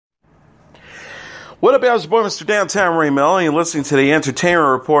What up, y'all? It's your boy, Mr. Downtown Ray Melo, and you're listening to the Entertainment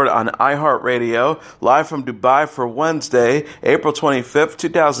Report on iHeartRadio, live from Dubai for Wednesday, April 25th,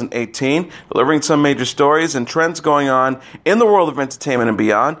 2018, delivering some major stories and trends going on in the world of entertainment and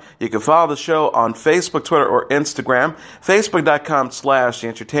beyond. You can follow the show on Facebook, Twitter, or Instagram, facebook.com/The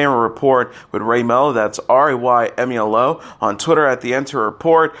Entertainment Report with Ray Melo, that's RAYMELO, on Twitter at The Enter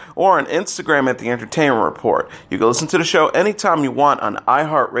Report, or on Instagram at The Entertainment Report. You can listen to the show anytime you want on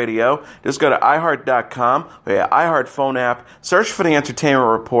iHeartRadio. Just go to iHeart.com or your iHeart phone app, search for the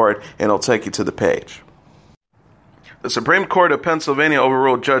Entertainment Report, and it'll take you to the page. The Supreme Court of Pennsylvania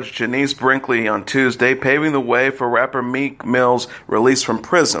overruled Judge Janice Brinkley on Tuesday, paving the way for rapper Meek Mill's release from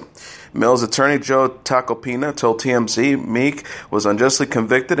prison. Mill's attorney, Joe Tacopina, told TMZ Meek was unjustly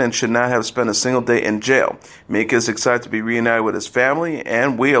convicted and should not have spent a single day in jail. Meek is excited to be reunited with his family,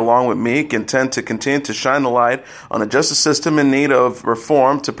 and we, along with Meek, intend to continue to shine the light on a justice system in need of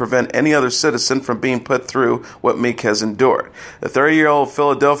reform to prevent any other citizen from being put through what Meek has endured. The 30-year-old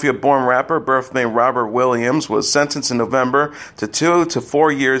Philadelphia-born rapper, birth name Robert Williams, was sentenced in November to 2 to 4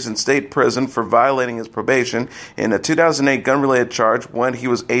 years in state prison for violating his probation in a 2008 gun-related charge when he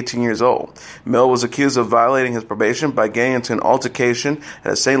was 18 years old. Mill was accused of violating his probation by getting into an altercation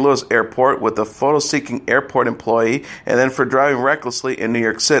at a St. Louis airport with a photo-seeking airport employee and then for driving recklessly in New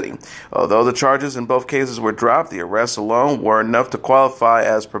York City. Although the charges in both cases were dropped, the arrests alone were enough to qualify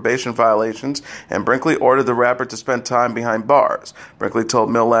as probation violations, and Brinkley ordered the rapper to spend time behind bars. Brinkley told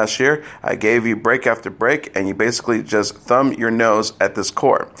Mill last year, "I gave you break after break, and you basically just thumb your nose at this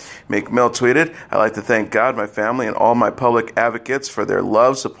court." Meek Mill tweeted, "I'd like to thank God, my family, and all my public advocates for their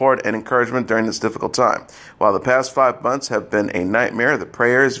love, support, and encouragement during this difficult time. While the past 5 months have been a nightmare, the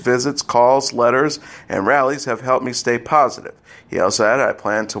prayers, visits, calls, letters, and rallies have helped me stay positive." He also added, "I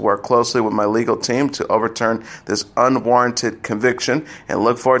plan to work closely with my legal team to overturn this unwarranted conviction and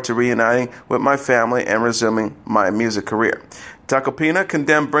look forward to reuniting with my family and resuming my music career." Tacopina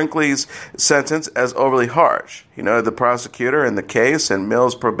condemned Brinkley's sentence as overly harsh. He noted the prosecutor in the case and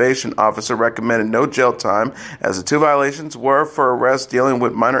Mill's probation officer recommended no jail time, as the two violations were for arrests dealing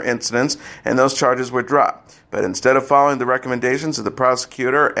with minor incidents, and those charges were dropped. But instead of following the recommendations of the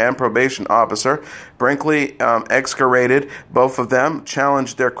prosecutor and probation officer, Brinkley excoriated both of them,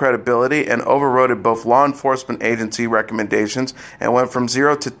 challenged their credibility, and overrode both law enforcement agency recommendations and went from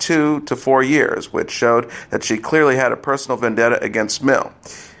 0 to 2 to 4 years, which showed that she clearly had a personal vendetta against Mill.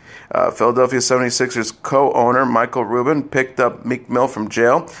 Philadelphia 76ers co-owner Michael Rubin picked up Meek Mill from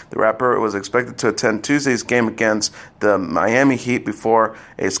jail. The rapper was expected to attend Tuesday's game against the Miami Heat before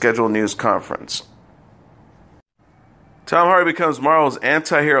a scheduled news conference. Tom Hardy becomes Marvel's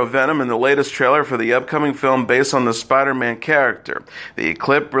anti-hero Venom in the latest trailer for the upcoming film based on the Spider-Man character. The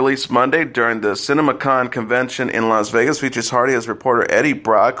clip, released Monday during the CinemaCon convention in Las Vegas, features Hardy as reporter Eddie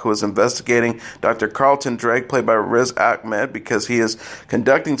Brock, who is investigating Dr. Carlton Drake, played by Riz Ahmed, because he is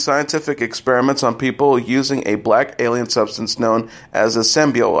conducting scientific experiments on people using a black alien substance known as a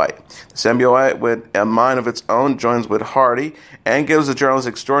symbiote. The symbiote, with a mind of its own, joins with Hardy and gives the journalist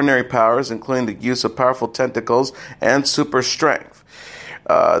extraordinary powers, including the use of powerful tentacles and super strength.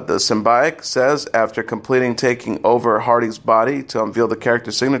 The symbiote says, after completing taking over Hardy's body to unveil the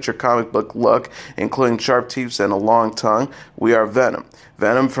character's signature comic book look, including sharp teeth and a long tongue, "We are Venom."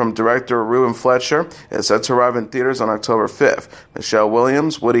 Venom, from director Ruben Fleischer, is set to arrive in theaters on October 5th. Michelle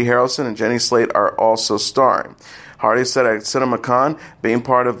Williams, Woody Harrelson, and Jenny Slate are also starring. Hardy said at CinemaCon, "Being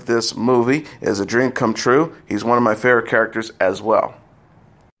part of this movie is a dream come true. He's one of my favorite characters as well."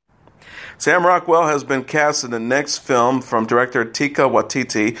 Sam Rockwell has been cast in the next film from director Taika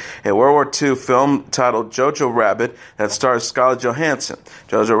Waititi, a World War II film titled Jojo Rabbit that stars Scarlett Johansson.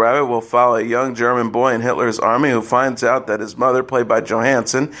 Jojo Rabbit will follow a young German boy in Hitler's army who finds out that his mother, played by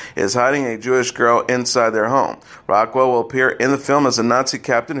Johansson, is hiding a Jewish girl inside their home. Rockwell will appear in the film as a Nazi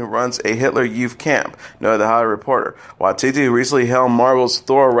captain who runs a Hitler youth camp, noted the Hollywood Reporter. Waititi, who recently helmed Marvel's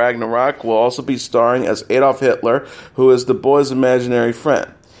Thor Ragnarok, will also be starring as Adolf Hitler, who is the boy's imaginary friend.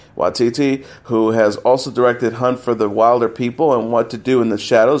 Waititi, who has also directed Hunt for the Wilder People and What to Do in the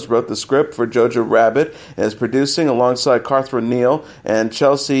Shadows, wrote the script for Jojo Rabbit and is producing alongside Carthrop Neal and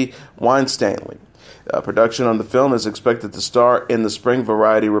Chelsea Winstanley. Production on the film is expected to start in the spring,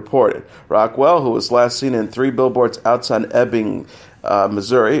 Variety reported. Rockwell, who was last seen in 3 billboards outside Ebbing,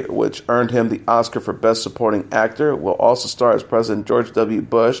 Missouri, which earned him the Oscar for Best Supporting Actor, will also star as President George W.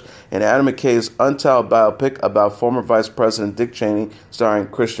 Bush in Adam McKay's untitled biopic about former Vice President Dick Cheney, starring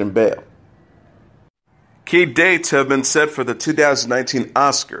Christian Bale. Key dates have been set for the 2019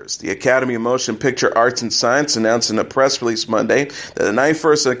 Oscars. The Academy of Motion Picture Arts and Science announced in a press release Monday that the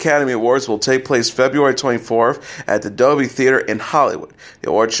 91st Academy Awards will take place February 24th at the Dolby Theater in Hollywood. The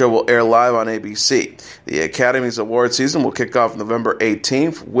award show will air live on ABC. The Academy's award season will kick off November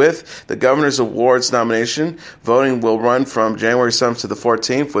 18th with the Governor's Awards nomination. Voting will run from January 7th to the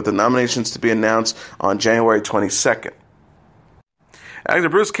 14th, with the nominations to be announced on January 22nd. Actor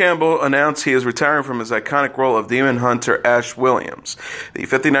Bruce Campbell announced he is retiring from his iconic role of Demon Hunter Ash Williams. The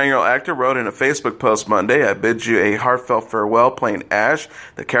 59-year-old actor wrote in a Facebook post Monday, "I bid you a heartfelt farewell playing Ash,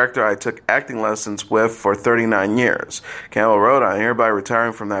 the character I took acting lessons with for 39 years. Campbell wrote, "I am hereby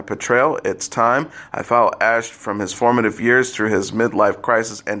retiring from that portrayal. It's time. I follow Ash from his formative years through his midlife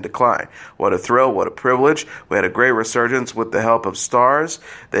crisis and decline. What a thrill, what a privilege. We had a great resurgence with the help of stars.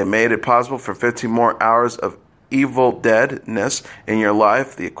 They made it possible for 15 more hours of evil deadness in your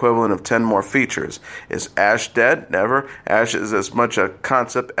life, the equivalent of 10 more features. Is Ash dead? Never. Ash is as much a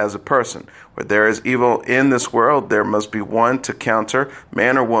concept as a person. Where there is evil in this world, there must be one to counter,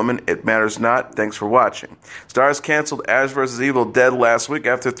 man or woman, it matters not. Thanks for watching." Stars canceled Ash vs. Evil Dead last week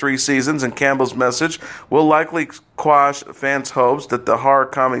after 3 seasons, and Campbell's message will likely quash fans' hopes that the horror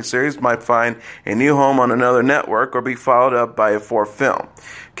comedy series might find a new home on another network or be followed up by a 4th film.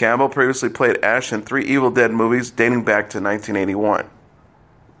 Campbell previously played Ash in 3 Evil Dead movies dating back to 1981.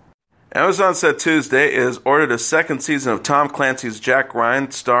 Amazon said Tuesday it has ordered a 2nd season of Tom Clancy's Jack Ryan,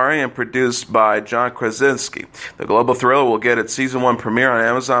 starring and produced by John Krasinski. The global thriller will get its Season 1 premiere on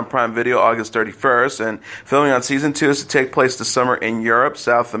Amazon Prime Video August 31st, and filming on Season 2 is to take place this summer in Europe,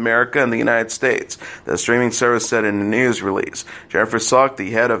 South America, and the United States, the streaming service said in a news release. Jennifer Salk,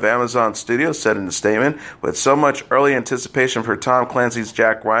 the head of Amazon Studios, said in a statement, "With so much early anticipation for Tom Clancy's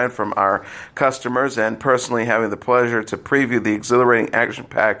Jack Ryan from our customers, and personally having the pleasure to preview the exhilarating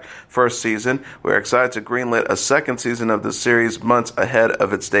action-packed first season, we are excited to greenlit a 2nd season of the series months ahead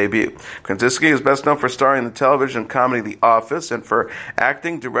of its debut." Krasinski is best known for starring in the television comedy The Office and for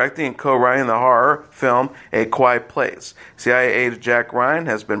acting, directing, and co-writing the horror film A Quiet Place. CIA agent Jack Ryan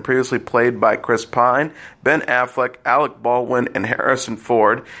has been previously played by Chris Pine, Ben Affleck, Alec Baldwin, and Harrison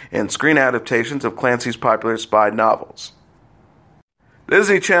Ford in screen adaptations of Clancy's popular spy novels.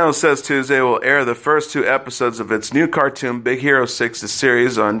 Disney Channel says Tuesday will air the first 2 episodes of its new cartoon Big Hero 6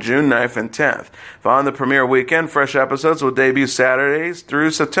 series on June 9th and 10th. Following the premiere weekend, fresh episodes will debut Saturdays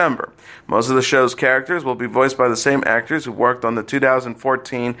through September. Most of the show's characters will be voiced by the same actors who worked on the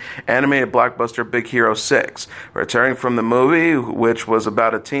 2014 animated blockbuster Big Hero 6. Returning from the movie, which was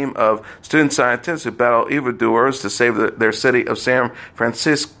about a team of student scientists who battle evildoers to save their city of San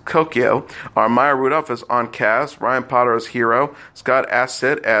Francisco, are Maya Rudolph as on cast, Ryan Potter as Hero, Scott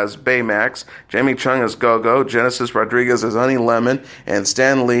Assit as Baymax, Jamie Chung as Go-Go, Genesis Rodriguez as Honey Lemon, and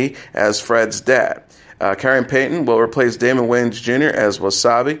Stan Lee as Fred's dad. Karen Payton will replace Damon Wayans Jr. as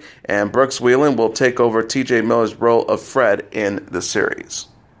Wasabi, and Brooks Wheelan will take over TJ Miller's role of Fred in the series.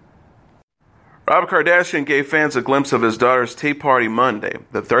 Robert Kardashian gave fans a glimpse of his daughter's tea party Monday.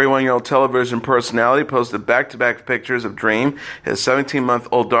 The 31-year-old television personality posted back-to-back pictures of Dream, his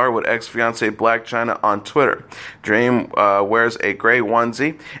 17-month-old daughter, with ex-fiancée Blac Chyna on Twitter. Dream wears a gray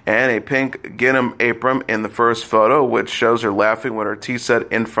onesie and a pink gingham apron in the first photo, which shows her laughing with her tea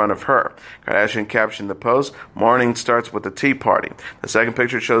set in front of her. Kardashian captioned the post, "Morning starts with the tea party." The second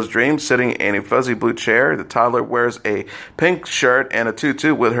picture shows Dream sitting in a fuzzy blue chair. The toddler wears a pink shirt and a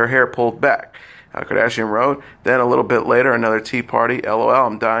tutu with her hair pulled back. Kardashian wrote, "Then a little bit later, another tea party. LOL,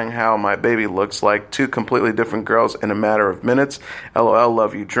 I'm dying how my baby looks like 2 completely different girls in a matter of minutes. LOL,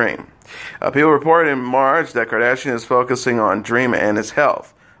 love you, Dream." People reported in March that Kardashian is focusing on Dream and his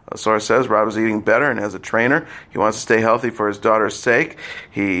health. A source says Rob is eating better and as a trainer, he wants to stay healthy for his daughter's sake.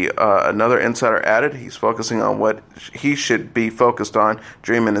 Another insider added he's focusing on what he should be focused on,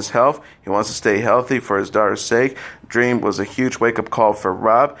 Dream and his health. He wants to stay healthy for his daughter's sake. Dream was a huge wake-up call for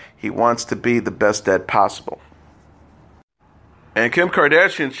Rob. He wants to be the best dad possible. And Kim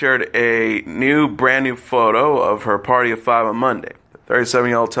Kardashian shared a brand new photo of her party of 5 on Monday.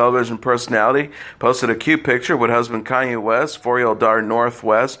 37-year-old television personality posted a cute picture with husband Kanye West, 4-year-old daughter North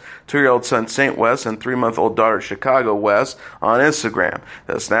West, 2-year-old son Saint West, and 3-month-old daughter Chicago West on Instagram.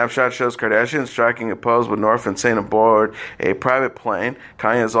 The snapshot shows Kardashian striking a pose with North and Saint aboard a private plane.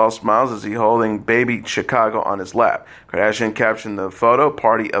 Kanye is all smiles as he holding baby Chicago on his lap. Kardashian captioned the photo,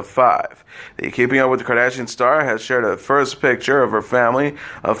 "Party of 5." The Keeping Up with the Kardashian star has shared a first picture of her family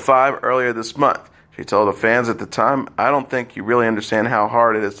of 5 earlier this month. She told the fans at the time, "I don't think you really understand how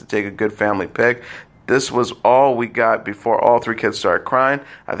hard it is to take a good family pic. This was all we got before all three kids started crying.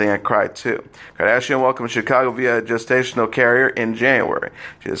 I think I cried too. Kardashian welcomed Chicago via a gestational carrier in January.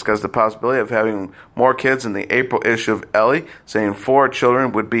 She discussed the possibility of having more kids in the April issue of Elle, saying 4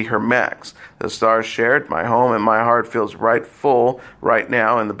 children would be her max. The stars shared, "My home and my heart feels full right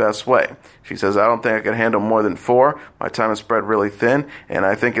now in the best way." She says, "I don't think I can handle more than 4. My time is spread really thin, and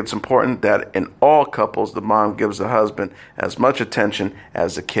I think it's important that in all couples, the mom gives the husband as much attention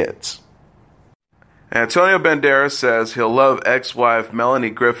as the kids." Antonio Banderas says he'll love ex-wife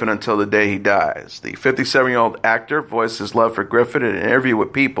Melanie Griffith until the day he dies. The 57-year-old actor voiced his love for Griffith in an interview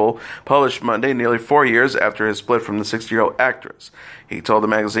with People, published Monday, nearly 4 years after his split from the 60-year-old actress. He told the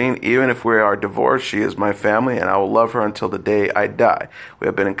magazine, "Even if we are divorced, she is my family, and I will love her until the day I die. We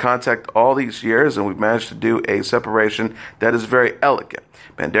have been in contact all these years, and we've managed to do a separation that is very elegant."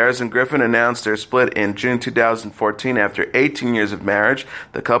 Banderas and Griffin announced their split in June 2014 after 18 years of marriage.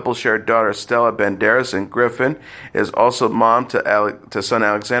 The couple shared daughter Stella Banderas, and Griffin is also mom to son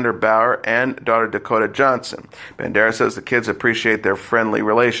Alexander Bauer and daughter Dakota Johnson. Banderas says the kids appreciate their friendly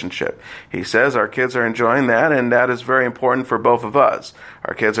relationship. He says, "Our kids are enjoying that, and that is very important for both of us.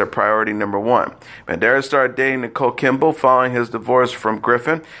 Our kids are priority number one." Banderas started dating Nicole Campbell following his divorce from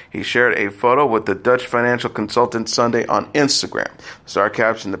Griffin. He shared a photo with the Dutch financial consultant Sunday on Instagram. The star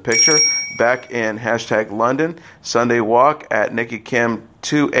captioned the picture, "Back in #London, Sunday walk at Nikki Kim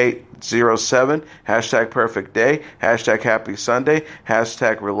 2807, #perfect day, #happy Sunday,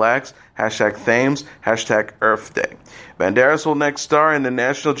 #relax, #Thames, #Earth Day." Banderas will next star in the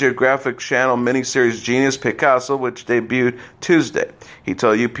National Geographic Channel miniseries Genius Picasso, which debuted Tuesday. He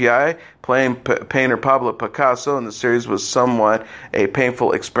told UPI playing painter Pablo Picasso in the series was somewhat a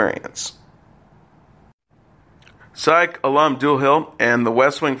painful experience. Psych alum Dule Hill and the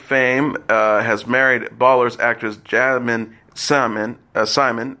West Wing fame has married Ballers actress Jazmyn Simon,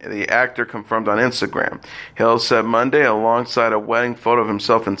 the actor confirmed on Instagram. Hill said Monday alongside a wedding photo of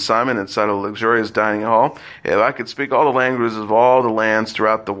himself and Simon inside a luxurious dining hall, "If I could speak all the languages of all the lands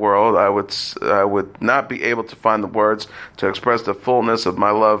throughout the world, I would not be able to find the words to express the fullness of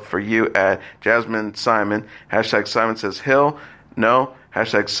my love for you at Jazmyn Simon. #Simon says Hill. No.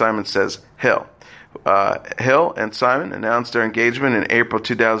 #Simon says Hill." Hill and Simon announced their engagement in April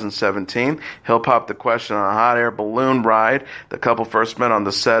 2017. Hill popped the question on a hot air balloon ride. The couple first met on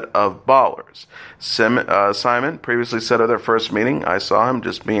the set of Ballers. Simon previously said of their first meeting, "I saw him,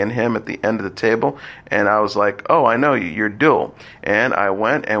 just me and him at the end of the table, and I was like, oh, I know you, you're Dule. And I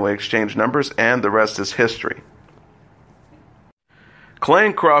went and we exchanged numbers, and the rest is history."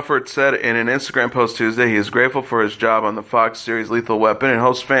 Clayne Crawford said in an Instagram post Tuesday he is grateful for his job on the Fox series Lethal Weapon and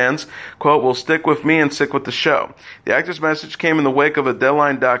hopes fans, quote, "will stick with me and stick with the show." The actor's message came in the wake of a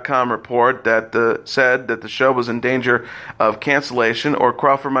Deadline.com report that said that the show was in danger of cancellation or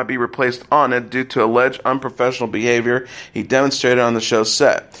Crawford might be replaced on it due to alleged unprofessional behavior he demonstrated on the show's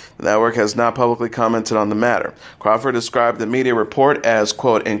set. The network has not publicly commented on the matter. Crawford described the media report as,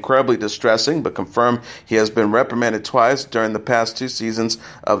 quote, "incredibly distressing," but confirmed he has been reprimanded twice during the past 2 seasons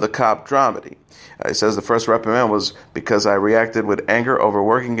of the cop dramedy. He says the first reprimand was because I reacted with anger over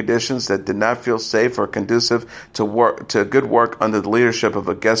working conditions that did not feel safe or conducive to good work under the leadership of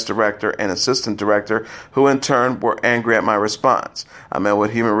a guest director and assistant director who in turn were angry at my response. I met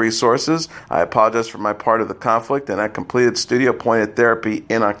with human resources. I apologized for my part of the conflict and I completed studio-appointed therapy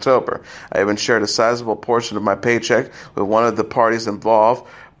in October. I even shared a sizable portion of my paycheck with one of the parties involved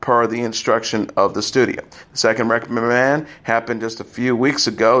per the instruction of the studio. The second reprimand happened just a few weeks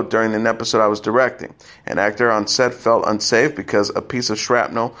ago during an episode I was directing. An actor on set felt unsafe because a piece of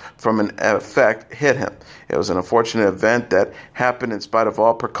shrapnel from an effect hit him. It was an unfortunate event that happened in spite of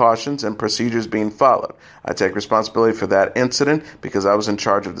all precautions and procedures being followed. I take responsibility for that incident because I was in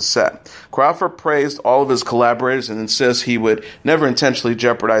charge of the set. Crawford praised all of his collaborators and insists he would never intentionally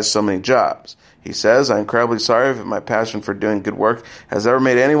jeopardize so many jobs. He says, "I'm incredibly sorry if my passion for doing good work has ever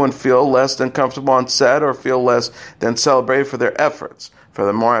made anyone feel less than comfortable on set or feel less than celebrated for their efforts.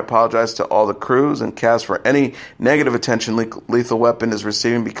 Furthermore, I apologize to all the crews and cast for any negative attention Lethal Weapon is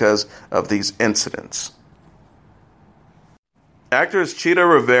receiving because of these incidents." Actors Chita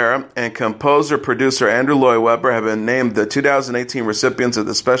Rivera and composer-producer Andrew Lloyd Webber have been named the 2018 recipients of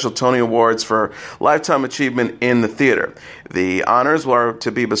the Special Tony Awards for Lifetime Achievement in the Theater. The honors were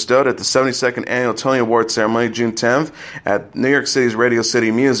to be bestowed at the 72nd Annual Tony Awards ceremony June 10th at New York City's Radio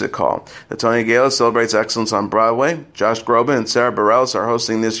City Music Hall. The Tony Gala celebrates excellence on Broadway. Josh Groban and Sarah Bareilles are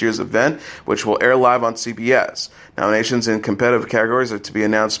hosting this year's event, which will air live on CBS. Nominations in competitive categories are to be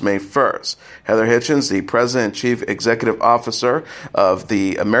announced May 1st. Heather Hitchens, the president and chief executive officer of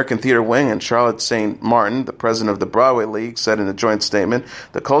the American Theater Wing, and Charlotte St. Martin, the president of the Broadway League, said in a joint statement,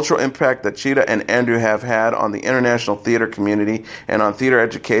 "The cultural impact that Chita and Andrew have had on the international theater community and on theater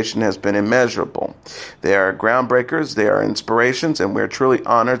education has been immeasurable. They are groundbreakers, they are inspirations, and we are truly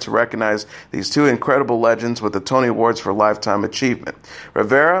honored to recognize these two incredible legends with the Tony Awards for Lifetime Achievement."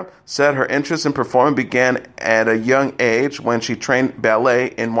 Rivera said her interest in performing began at a young age when she trained ballet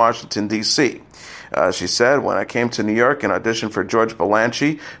in Washington, D.C. She said, "When I came to New York and auditioned for George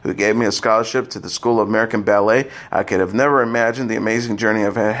Balanchi, who gave me a scholarship to the School of American Ballet, I could have never imagined the amazing journey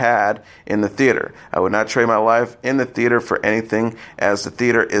I've had in the theater. I would not trade my life in the theater for anything, as the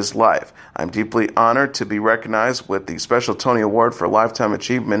theater is life. I'm deeply honored to be recognized with the Special Tony Award for Lifetime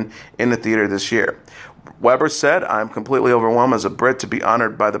Achievement in the theater this year." Webber said, "I'm completely overwhelmed as a Brit to be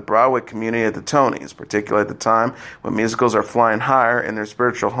honored by the Broadway community at the Tonys, particularly at the time when musicals are flying higher in their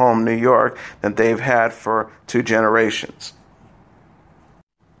spiritual home, New York, than they've had for 2 generations."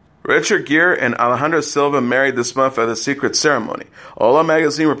 Richard Gere and Alejandra Silva married this month at a secret ceremony. Hola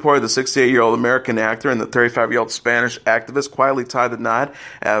magazine reported the 68-year-old American actor and the 35-year-old Spanish activist quietly tied the knot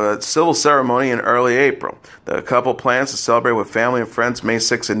at a civil ceremony in early April. The couple plans to celebrate with family and friends May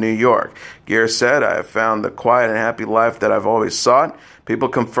 6 in New York. Gere said, "I have found the quiet and happy life that I've always sought." People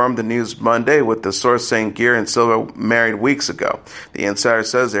confirmed the news Monday, with the source saying Gere and Silva married weeks ago. The insider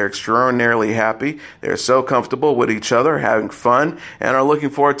says they're extraordinarily happy. They're so comfortable with each other, having fun, and are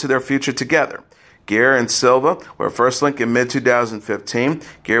looking forward to their future together. Gere and Silva were first linked in mid-2015.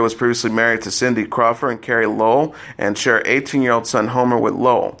 Gere was previously married to Cindy Crawford and Carrie Lowell and shared 18-year-old son Homer with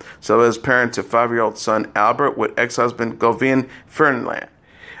Lowell. Silva is parent to 5-year-old son Albert with ex-husband Govind Fernland.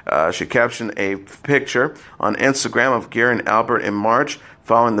 She captioned a picture on Instagram of Gere and Albert in March,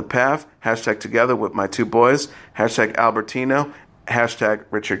 following the path, #together with my 2 boys, #Albertino,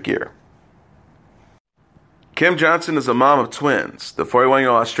 #Richard Gere. Kym Johnson is a mom of twins. The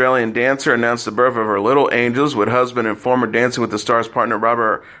 41-year-old Australian dancer announced the birth of her little angels with husband and former Dancing with the Stars partner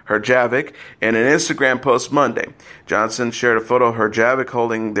Robert Herjavec in an Instagram post Monday. Johnson shared a photo of Herjavec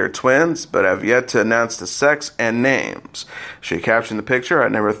holding their twins, but have yet to announce the sex and names. She captioned the picture, "I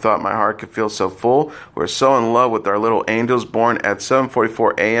never thought my heart could feel so full. We're so in love with our little angels, born at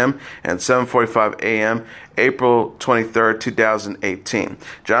 7:44 a.m. and 7:45 a.m. April 23, 2018.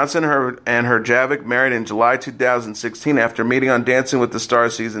 Johnson and Herjavec married in July 2016 after meeting on Dancing with the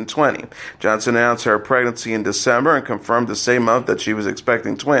Stars Season 20. Johnson announced her pregnancy in December and confirmed the same month that she was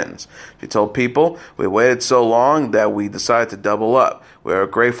expecting twins. She told People, "We waited so long that we decided to double up. We are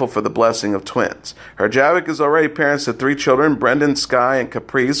grateful for the blessing of twins." Herjavec is already parents to 3 children, Brendan, Sky, and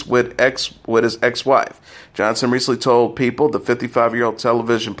Caprice, with his ex-wife. Johnson recently told People the 55-year-old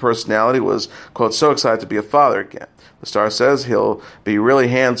television personality was, quote, "so excited to be a father again." The star says he'll be really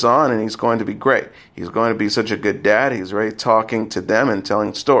hands-on and he's going to be great. He's going to be such a good dad. He's already talking to them and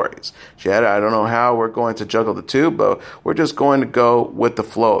telling stories. She added, "I don't know how we're going to juggle the two, but we're just going to go with the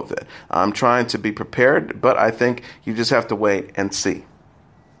flow of it. I'm trying to be prepared, but I think you just have to wait and see."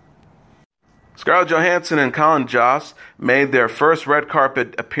 Scarlett Johansson and Colin Jost made their first red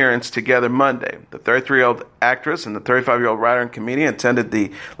carpet appearance together Monday. The 33-year-old actress and the 35-year-old writer and comedian attended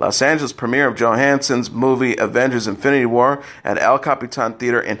the Los Angeles premiere of Johansson's movie Avengers: Infinity War at El Capitan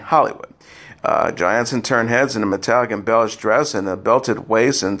Theater in Hollywood. Johansson turned heads in a metallic embellished dress and a belted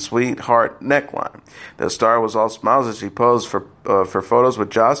waist and sweetheart neckline. The star was all smiles as she posed for photos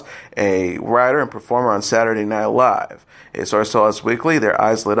with Jost, a writer and performer on Saturday Night Live. A source told Us Weekly their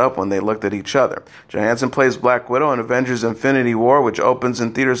eyes lit up when they looked at each other. Johansson plays Black Widow in Avengers: Infinity War, which opens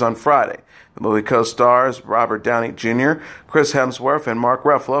in theaters on Friday. The movie co-stars Robert Downey Jr., Chris Hemsworth, and Mark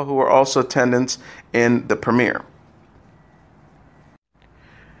Ruffalo, who were also attendants in the premiere.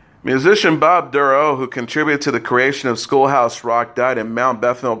 Musician Bob Dorough, who contributed to the creation of Schoolhouse Rock, died in Mount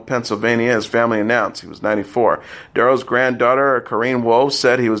Bethel, Pennsylvania, his family announced. He was 94. Durough's granddaughter, Corrine Wolf,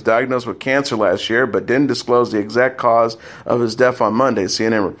 said he was diagnosed with cancer last year, but didn't disclose the exact cause of his death on Monday,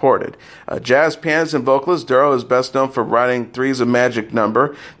 CNN reported. A jazz pianist and vocalist, Dorough is best known for writing Three's a Magic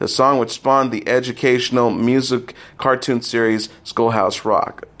Number, the song which spawned the educational music cartoon series Schoolhouse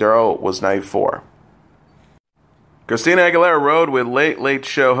Rock. Dorough was 94. Christina Aguilera rode with Late Late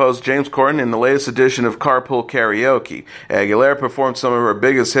Show host James Corden in the latest edition of Carpool Karaoke. Aguilera performed some of her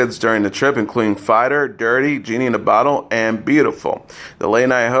biggest hits during the trip, including Fighter, Dirty, Genie in a Bottle, and Beautiful. The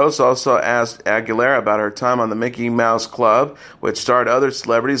late-night host also asked Aguilera about her time on the Mickey Mouse Club, which starred other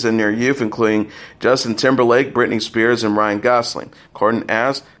celebrities in their youth, including Justin Timberlake, Britney Spears, and Ryan Gosling. Corden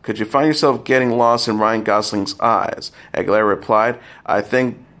asked, "Could you find yourself getting lost in Ryan Gosling's eyes?" Aguilera replied, "I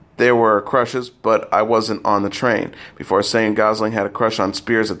think There were crushes, but I wasn't on the train, before saying Gosling had a crush on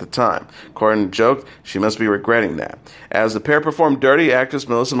Spears at the time. Corden joked she must be regretting that. As the pair performed Dirty, actress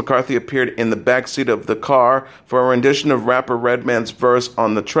Melissa McCarthy appeared in the backseat of the car for a rendition of rapper Redman's verse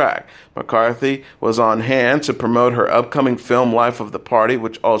on the track. McCarthy was on hand to promote her upcoming film Life of the Party,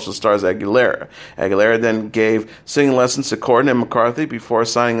 which also stars Aguilera. Aguilera then gave singing lessons to Corden and McCarthy before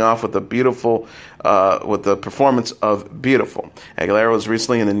signing off with with the performance of Beautiful. Aguilera was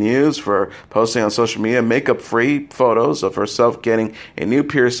recently in the news for posting on social media makeup-free photos of herself getting a new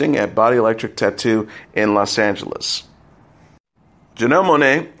piercing at Body Electric Tattoo in Los Angeles. Janelle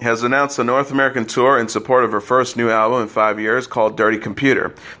Monae has announced a North American tour in support of her first new album in 5 years called Dirty Computer.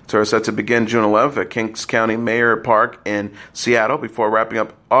 The tour is set to begin June 11th at Kings County Mayor Park in Seattle before wrapping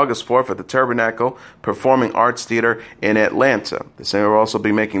up August 4th at the Tabernacle Performing Arts Theater in Atlanta. The singer will also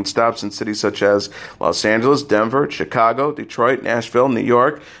be making stops in cities such as Los Angeles, Denver, Chicago, Detroit, Nashville, New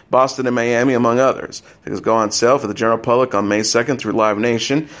York, Boston, and Miami, among others. Tickets go on sale for the general public on May 2nd through Live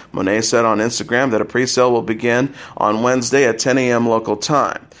Nation. Monae said on Instagram that a pre-sale will begin on Wednesday at 10 a.m. local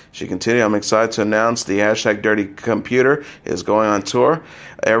time. She continued, I'm excited to announce the Dirty Computer is going on tour.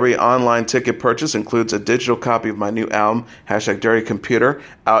 Every online ticket purchase includes a digital copy of my new album, Dirty Computer,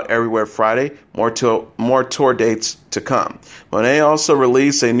 out everywhere Friday. More tour dates to come. Monae also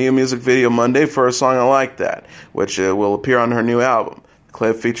released a new music video Monday for her song I Like That, which will appear on her new album. The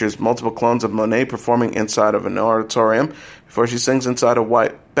clip features multiple clones of Monae performing inside of an auditorium before she sings inside a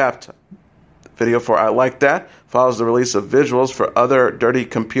white bathtub. Video for I Like That follows the release of visuals for other Dirty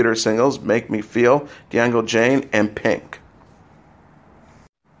Computer singles, Make Me Feel, Django Jane, and Pink.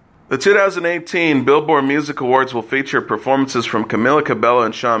 The 2018 Billboard Music Awards will feature performances from Camila Cabello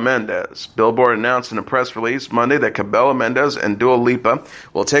and Shawn Mendes. Billboard announced in a press release Monday that Cabello, Mendes, and Dua Lipa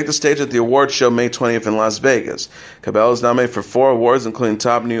will take the stage at the awards show May 20th in Las Vegas. Cabello is nominated for 4 awards, including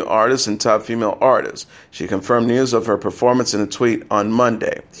Top New Artist and Top Female Artist. She confirmed news of her performance in a tweet on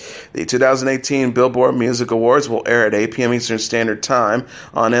Monday. The 2018 Billboard Music Awards will air at 8 p.m. Eastern Standard Time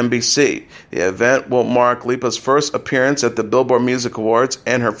on NBC. The event will mark Lipa's first appearance at the Billboard Music Awards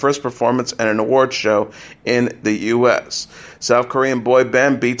and her first performance at an award show in the U.S. South Korean boy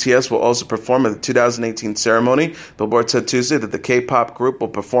band BTS will also perform at the 2018 ceremony. Billboard said Tuesday that the K-pop group will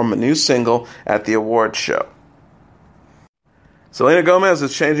perform a new single at the award show. Selena Gomez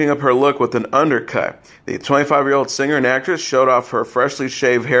is changing up her look with an undercut. The 25-year-old singer and actress showed off her freshly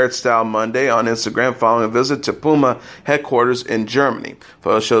shaved hairstyle Monday on Instagram following a visit to Puma headquarters in Germany.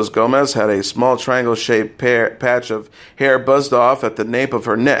 Photo shows Gomez had a small triangle-shaped patch of hair buzzed off at the nape of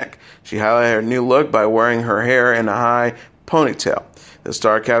her neck. She highlighted her new look by wearing her hair in a high ponytail. The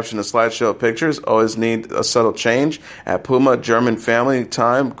star captioned a slideshow of pictures, always need a subtle change. At Puma, German family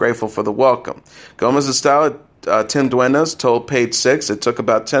time, grateful for the welcome. Gomez's style Tim Duenas told Page Six it took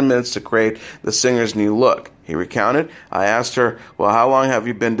about 10 minutes to create the singer's new look. He recounted, I asked her, well, how long have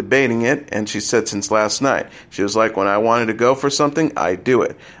you been debating it? And she said, since last night. She was like, when I wanted to go for something, I do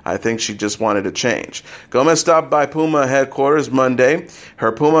it. I think she just wanted to change. Gomez stopped by Puma headquarters Monday.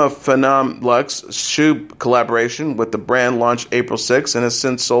 Her Puma Phenom Luxe shoe collaboration with the brand launched April 6th and has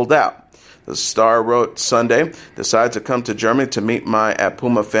since sold out. The star wrote Sunday, decided to come to Germany to meet my at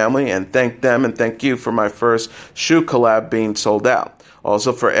Puma family and thank them and thank you for my first shoe collab being sold out.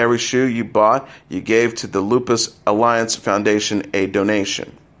 Also, for every shoe you bought, you gave to the Lupus Alliance Foundation a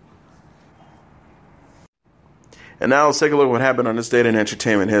donation. And now let's take a look at what happened on this date in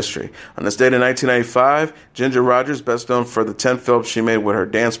entertainment history. On this date in 1995, Ginger Rogers, best known for the 10 films she made with her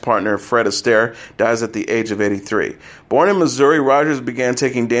dance partner Fred Astaire, dies at the age of 83. Born in Missouri, Rogers began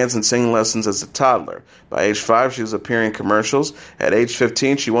taking dance and singing lessons as a toddler. By age 5, she was appearing in commercials. At age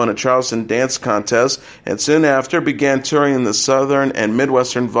 15, she won a Charleston dance contest, and soon after began touring in the Southern and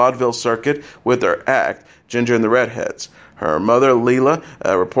Midwestern vaudeville circuit with her act, Ginger and the Redheads. Her mother, Leela,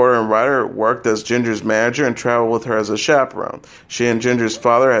 a reporter and writer, worked as Ginger's manager and traveled with her as a chaperone. She and Ginger's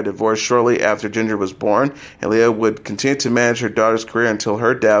father had divorced shortly after Ginger was born, and Leela would continue to manage her daughter's career until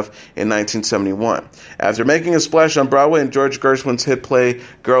her death in 1971. After making a splash on Broadway in George Gershwin's hit play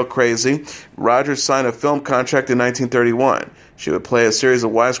Girl Crazy, Rogers signed a film contract in 1931. She would play a series of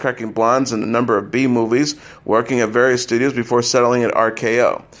wisecracking blondes in a number of B movies, working at various studios before settling at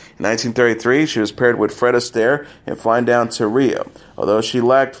RKO. In 1933, she was paired with Fred Astaire in Flying Down to Rio. Although she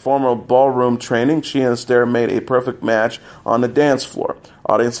lacked formal ballroom training, she and Astaire made a perfect match on the dance floor.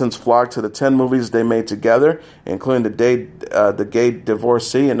 Audiences flocked to the 10 movies they made together, including The Gay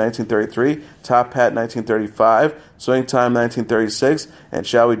Divorcee in 1933, Top Hat 1935, Swing Time 1936, and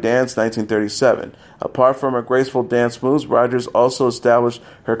Shall We Dance 1937. Apart from her graceful dance moves, Rogers also established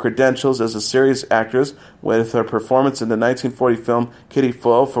her credentials as a serious actress with her performance in the 1940 film Kitty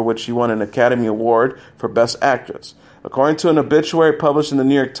Foyle, for which she won an Academy Award for Best Actress. According to an obituary published in the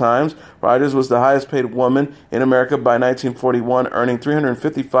New York Times, Rogers was the highest paid woman in America by 1941, earning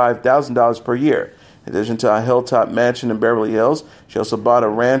 $355,000 per year. In addition to a hilltop mansion in Beverly Hills, she also bought a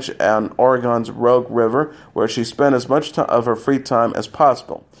ranch on Oregon's Rogue River, where she spent as much of her free time as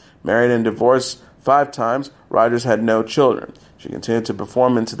possible. Married and divorced 5 times, Rogers had no children. She continued to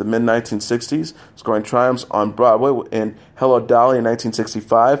perform into the mid-1960s, scoring triumphs on Broadway in Hello Dolly in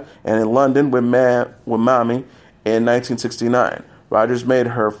 1965 and in London with Mommy in 1969. Rogers made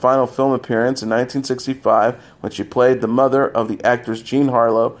her final film appearance in 1965 when she played the mother of the actress Jean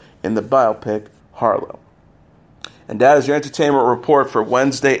Harlow in the biopic Harlow. And that is your entertainment report for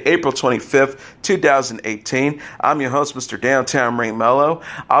Wednesday, April 25th, 2018. I'm your host, Mr. Downtown Ring Melo.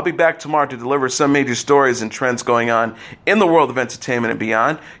 I'll be back tomorrow to deliver some major stories and trends going on in the world of entertainment and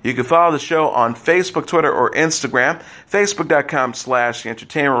beyond. You can follow the show on Facebook, Twitter, or Instagram. Facebook.com/The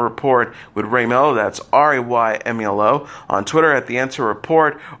Entertainment Report with Ray Melo. That's RAYMELO. On Twitter at The Enter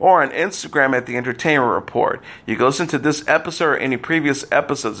Report, or on Instagram at The Entertainment Report. You can listen to this episode or any previous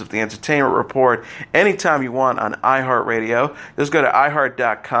episodes of The Entertainment Report anytime you want on iHeartRadio. Just go to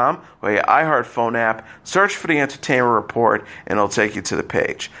iHeart.com or your iHeart phone app, search for The Entertainment Report, and it'll take you to the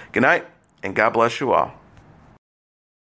page. Good night, and God bless you all.